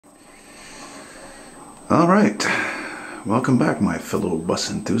Alright, welcome back my fellow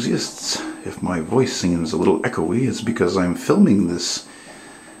bus enthusiasts. If my voice seems a little echoey, it's because I'm filming this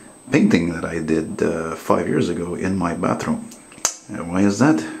painting that I did 5 years ago in my bathroom. And why is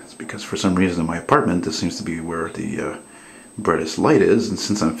that? It's because for some reason in my apartment this seems to be where the brightest light is, and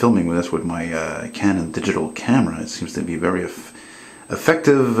since I'm filming this with my Canon digital camera, it seems to be very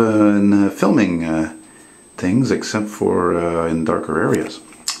effective in filming things, except for in darker areas.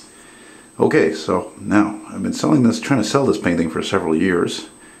 Okay, so now I've been trying to sell this painting for several years.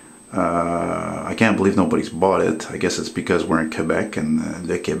 I can't believe nobody's bought it. I guess it's because we're in Quebec, and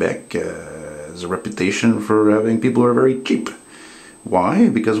Quebec has a reputation for having people who are very cheap. Why?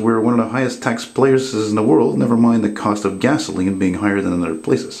 Because we're one of the highest tax places in the world, never mind the cost of gasoline being higher than in other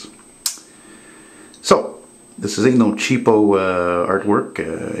places. So, this ain't no cheapo artwork.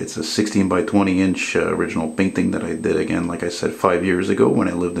 It's a 16 by 20 inch original painting that I did, again, like I said, 5 years ago when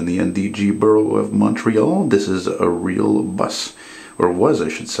I lived in the NDG borough of Montreal. This is a real bus, or was, I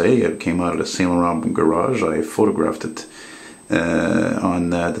should say. It came out of the Saint Laurent garage. I photographed it on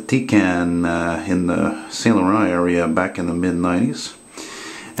the Tican in the Saint Laurent area back in the mid-90s.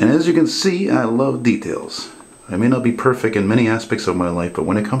 And as you can see, I love details. I may not be perfect in many aspects of my life, but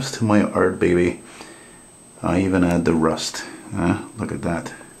when it comes to my art, baby, I even add the rust. Look at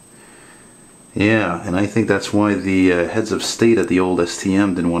that. Yeah, and I think that's why the heads of state at the old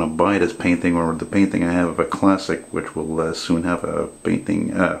STCUM didn't want to buy this painting, or the painting I have of a classic, which we'll soon have a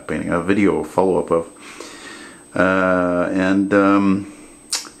a video follow-up of.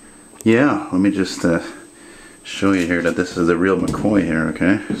 Yeah, let me just show you here that this is the real McCoy here.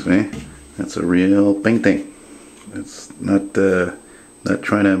 Okay, see, that's a real painting. It's not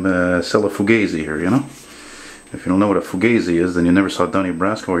trying to sell a fugazi here, you know. If you don't know what a fugazi is, then you never saw Donnie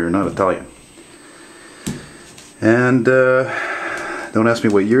Brasco, or you're not Italian. And don't ask me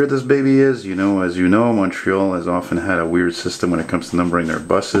what year this baby is. You know, as you know, Montreal has often had a weird system when it comes to numbering their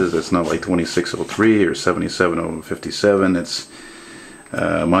buses. It's not like 2603 or 7757. It's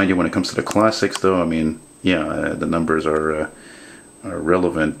mind you, when it comes to the classics, though, I mean, yeah, the numbers are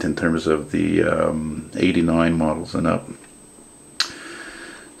relevant in terms of the 89 models and up.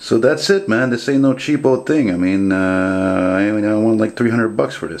 So that's it, man. This ain't no cheapo thing. I mean, I want like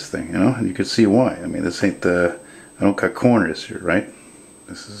 $300 for this thing, you know, and you can see why. I mean, this ain't I don't cut corners here, right?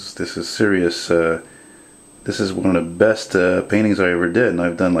 This is serious. This is one of the best paintings I ever did, and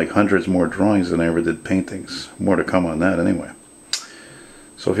I've done like hundreds more drawings than I ever did paintings. More to come on that, anyway.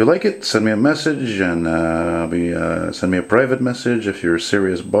 So if you like it, send me a message, and send me a private message if you're a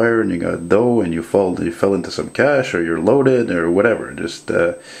serious buyer and you got dough and you fell into some cash, or you're loaded or whatever. Just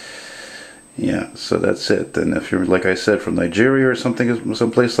yeah. So that's it. And if you're, like I said, from Nigeria or something,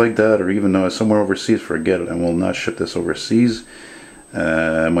 someplace like that, or even somewhere overseas, forget it. I will not ship this overseas.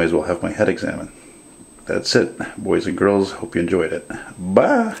 I might as well have my head examined. That's it, boys and girls. Hope you enjoyed it.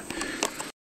 Bye.